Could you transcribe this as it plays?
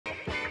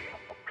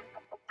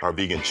our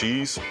vegan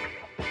cheese.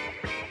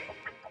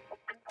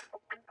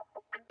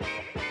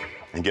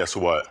 And guess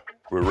what?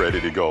 We're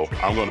ready to go.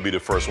 I'm gonna be the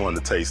first one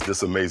to taste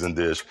this amazing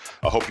dish.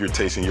 I hope you're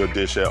tasting your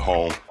dish at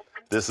home.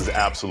 This is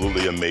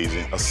absolutely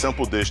amazing. A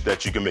simple dish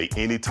that you can make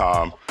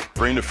anytime.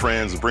 Bring the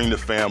friends, bring the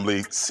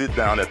family, sit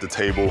down at the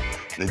table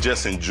and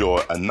just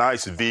enjoy a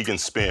nice vegan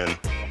spin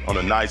on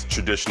a nice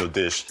traditional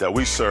dish that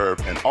we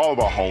serve in all of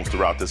our homes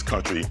throughout this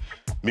country.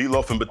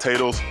 Meatloaf and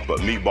potatoes, but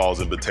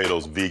meatballs and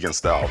potatoes vegan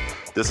style.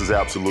 This is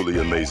absolutely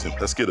amazing.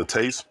 Let's get a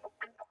taste.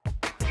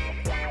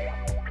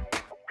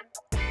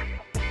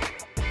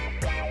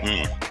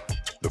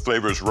 The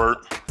flavor is right.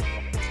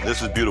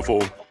 This is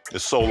beautiful.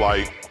 It's so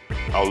light.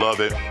 I love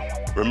it.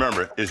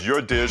 Remember, it's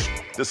your dish.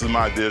 This is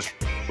my dish,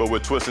 but we're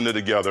twisting it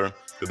together.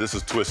 This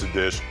is Twisted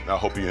Dish. I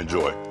hope you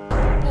enjoy.